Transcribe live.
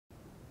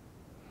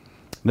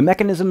the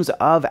mechanisms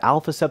of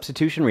alpha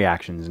substitution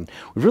reactions. And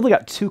we've really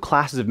got two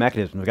classes of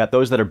mechanisms. We've got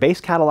those that are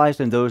base-catalyzed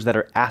and those that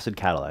are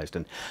acid-catalyzed.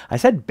 And I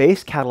said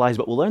base-catalyzed,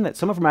 but we'll learn that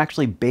some of them are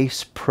actually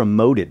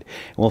base-promoted.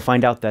 And we'll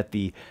find out that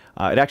it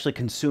actually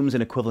consumes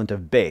an equivalent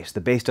of base.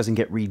 The base doesn't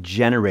get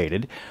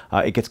regenerated.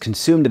 It gets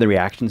consumed in the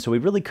reaction, so we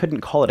really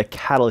couldn't call it a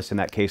catalyst in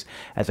that case,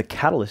 as a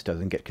catalyst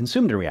doesn't get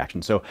consumed in a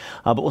reaction. So,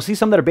 but we'll see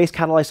some that are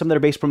base-catalyzed, some that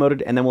are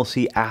base-promoted, and then we'll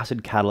see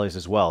acid-catalyzed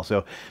as well.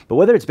 So, but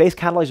whether it's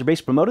base-catalyzed or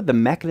base-promoted, the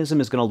mechanism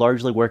is going to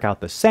largely work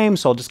out the same,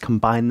 so I'll just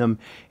combine them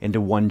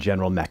into one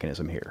general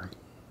mechanism here.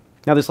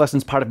 Now, this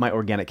lesson's part of my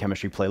organic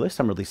chemistry playlist.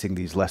 I'm releasing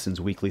these lessons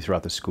weekly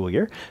throughout the school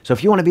year. So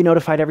if you want to be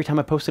notified every time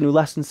I post a new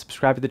lesson,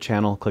 subscribe to the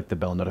channel, click the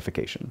bell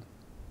notification.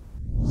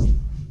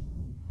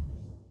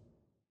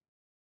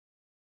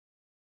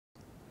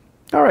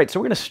 All right, so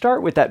we're going to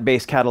start with that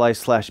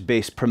base-catalyzed /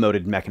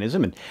 base-promoted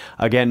mechanism. And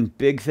again,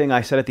 big thing I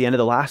said at the end of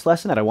the last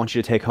lesson that I want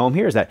you to take home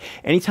here is that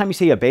anytime you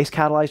see a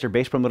base-catalyzed or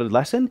base-promoted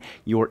lesson,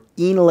 your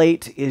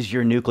enolate is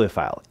your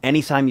nucleophile.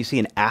 Anytime you see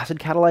an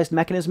acid-catalyzed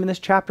mechanism in this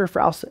chapter for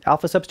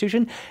alpha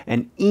substitution,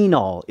 an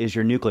enol is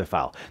your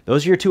nucleophile.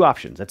 Those are your two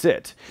options. That's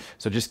it.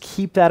 So just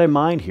keep that in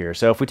mind here.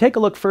 So if we take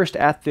a look first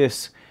at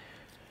this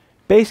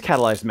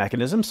base-catalyzed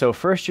mechanism, so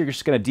first you're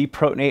just going to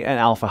deprotonate an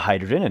alpha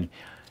hydrogen, and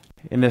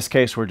in this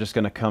case, we're just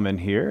going to come in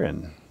here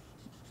and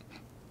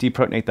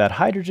deprotonate that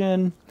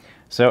hydrogen,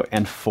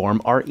 and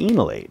form our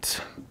enolate.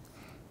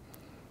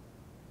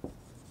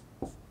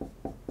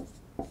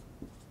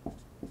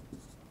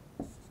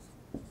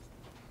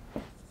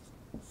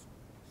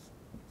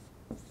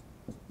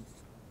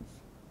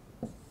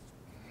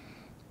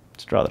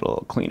 Let's draw that a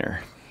little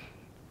cleaner.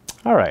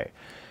 All right,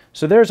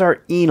 so there's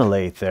our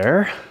enolate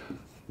there.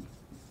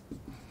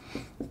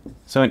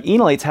 So in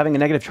enolates, having a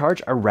negative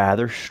charge are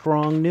rather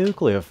strong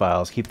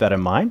nucleophiles. Keep that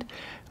in mind.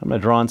 I'm going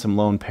to draw in some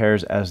lone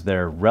pairs as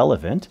they're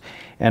relevant.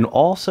 And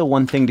also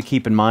one thing to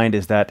keep in mind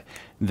is that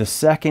the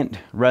second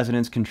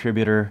resonance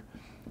contributor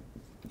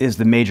is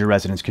the major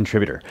resonance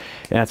contributor.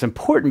 And that's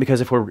important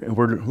because if we're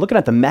looking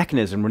at the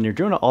mechanism, when you're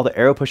doing all the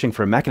arrow pushing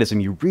for a mechanism,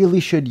 you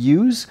really should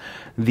use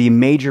the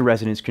major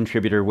resonance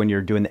contributor when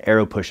you're doing the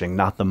arrow pushing,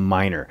 not the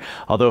minor.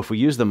 Although if we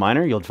use the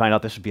minor, you'll find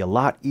out this would be a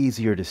lot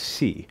easier to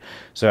see.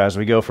 So as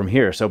we go from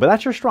here, but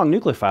that's your strong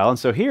nucleophile. And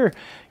so here,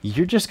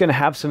 you're just going to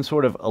have some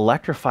sort of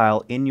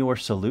electrophile in your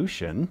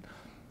solution.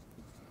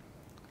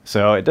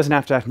 So it doesn't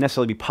have to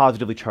necessarily be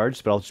positively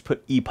charged, but I'll just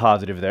put E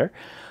positive there.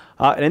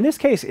 And in this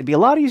case, it'd be a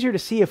lot easier to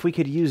see if we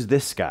could use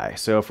this guy.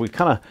 So if we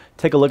kind of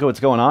take a look at what's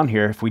going on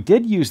here, if we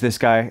did use this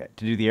guy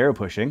to do the arrow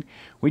pushing,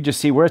 we'd just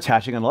see we're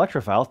attaching an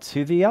electrophile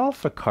to the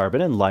alpha carbon,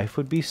 and life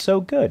would be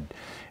so good.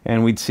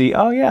 And we'd see,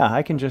 oh yeah,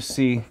 I can just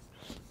see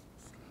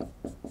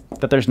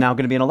that there's now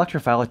going to be an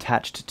electrophile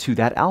attached to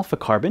that alpha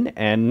carbon,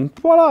 and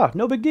voila,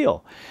 no big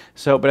deal.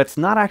 So, but it's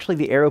not actually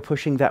the arrow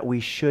pushing that we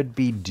should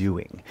be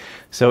doing.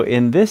 So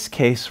in this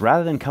case,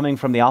 rather than coming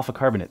from the alpha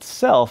carbon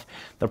itself,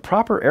 the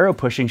proper arrow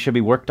pushing should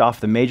be worked off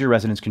the major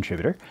resonance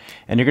contributor,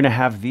 and you're going to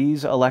have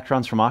these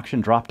electrons from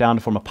oxygen drop down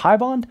to form a pi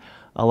bond,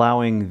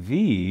 allowing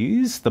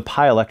the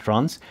pi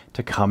electrons,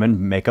 to come and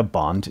make a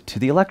bond to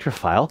the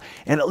electrophile.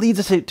 And it leads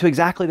us to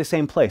exactly the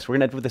same place. We're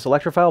going to end with this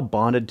electrophile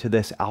bonded to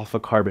this alpha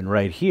carbon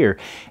right here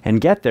and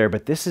get there,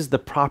 but this is the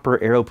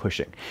proper arrow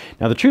pushing.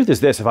 Now, the truth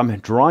is this: if I'm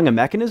drawing a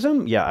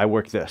mechanism, yeah, I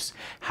work this.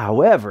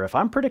 However, if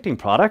I'm predicting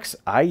products,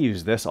 I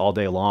use this all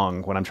day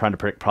long when I'm trying to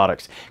predict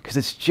products, because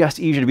it's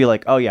just easier to be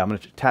like, oh yeah, I'm going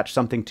to attach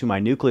something to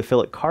my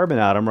nucleophilic carbon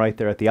atom right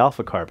there at the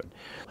alpha carbon.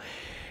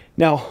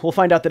 Now, we'll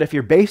find out that if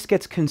your base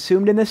gets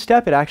consumed in this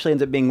step, it actually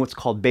ends up being what's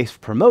called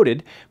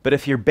base-promoted. But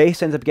if your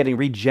base ends up getting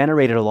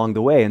regenerated along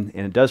the way, and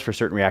it does for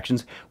certain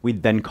reactions,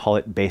 we'd then call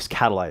it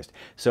base-catalyzed.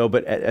 So,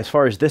 but as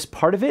far as this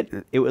part of it,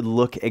 it would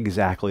look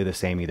exactly the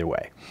same either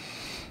way.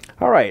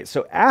 All right,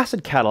 so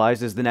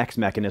acid-catalyzed is the next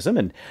mechanism.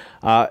 And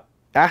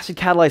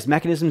acid-catalyzed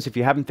mechanisms, if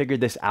you haven't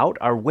figured this out,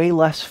 are way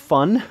less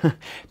fun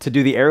to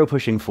do the arrow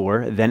pushing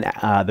for than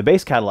the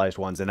base-catalyzed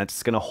ones, and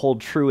that's going to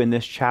hold true in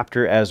this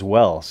chapter as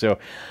well. So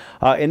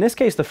in this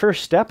case, the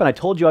first step, and I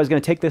told you I was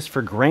going to take this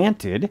for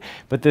granted,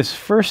 but this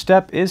first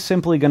step is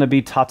simply going to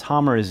be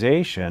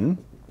tautomerization.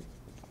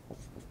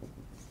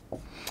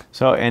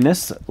 So, and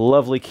this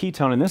lovely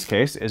ketone in this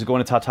case is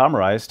going to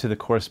tautomerize to the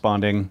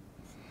corresponding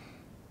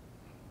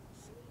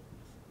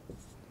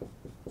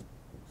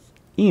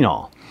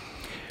enol.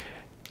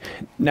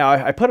 Now,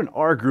 I put an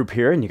R group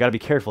here, and you got to be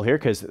careful here,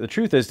 because the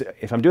truth is,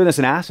 if I'm doing this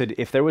in acid,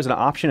 if there was an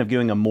option of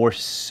doing a more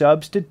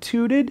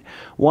substituted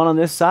one on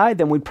this side,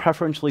 then we'd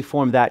preferentially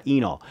form that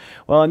enol.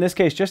 Well, in this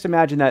case, just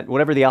imagine that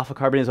whatever the alpha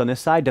carbon is on this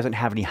side doesn't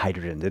have any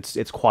hydrogen.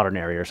 It's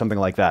quaternary or something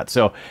like that.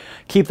 So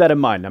keep that in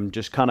mind. I'm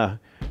just kind of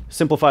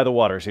simplify the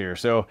waters here.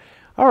 So,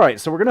 all right,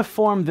 so we're going to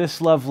form this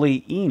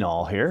lovely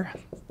enol here,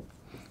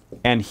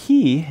 and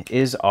he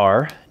is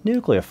our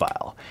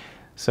nucleophile.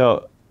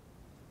 So,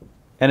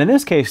 and in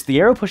this case, the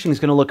arrow pushing is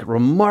going to look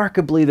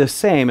remarkably the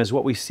same as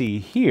what we see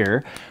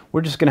here.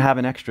 We're just going to have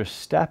an extra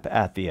step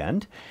at the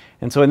end.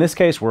 And so in this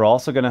case, we're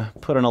also going to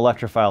put an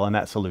electrophile in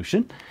that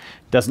solution.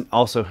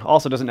 Also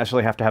doesn't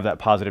necessarily have to have that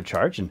positive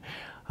charge. And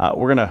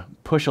We're going to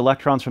push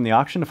electrons from the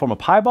oxygen to form a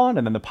pi bond,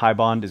 and then the pi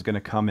bond is going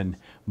to come and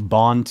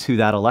bond to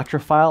that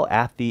electrophile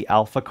at the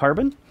alpha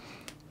carbon.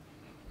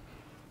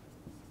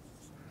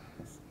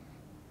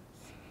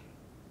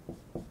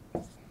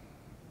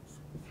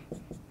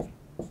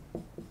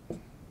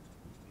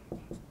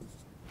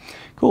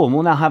 Cool, and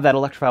we'll now have that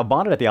electrophile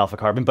bonded at the alpha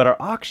carbon, but our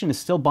oxygen is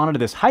still bonded to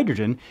this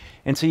hydrogen,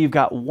 and so you've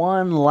got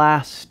one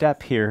last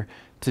step here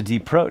to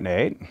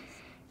deprotonate.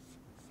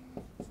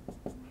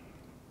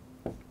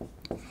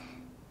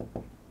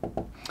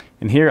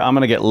 And here I'm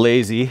going to get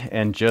lazy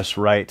and just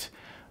write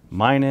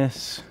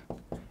minus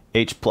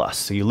H+.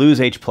 So you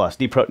lose H+,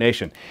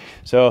 deprotonation.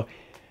 So,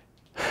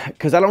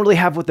 because I don't really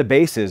have what the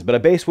base is, but a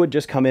base would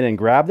just come in and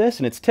grab this,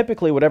 and it's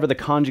typically whatever the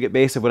conjugate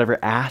base of whatever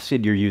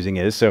acid you're using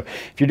is. So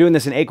if you're doing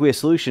this in aqueous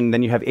solution,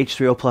 then you have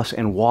H3O+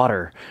 and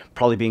water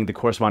probably being the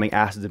corresponding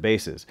acids and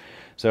bases.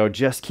 So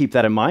just keep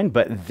that in mind,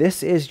 but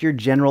this is your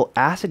general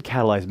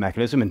acid-catalyzed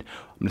mechanism, and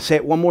I'm going to say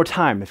it one more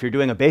time. If you're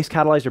doing a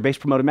base-catalyzed or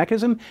base-promoted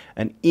mechanism,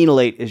 an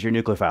enolate is your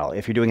nucleophile.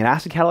 If you're doing an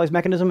acid-catalyzed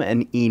mechanism,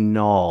 an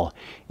enol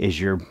is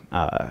your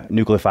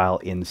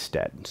nucleophile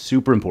instead.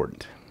 Super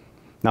important.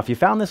 Now, if you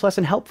found this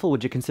lesson helpful,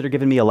 would you consider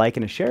giving me a like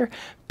and a share?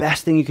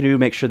 Best thing you can do to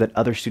make sure that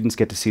other students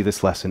get to see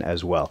this lesson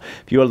as well.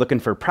 If you are looking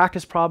for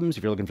practice problems,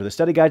 if you're looking for the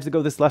study guides that go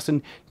with this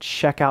lesson,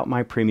 check out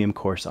my premium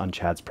course on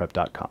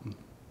chadsprep.com.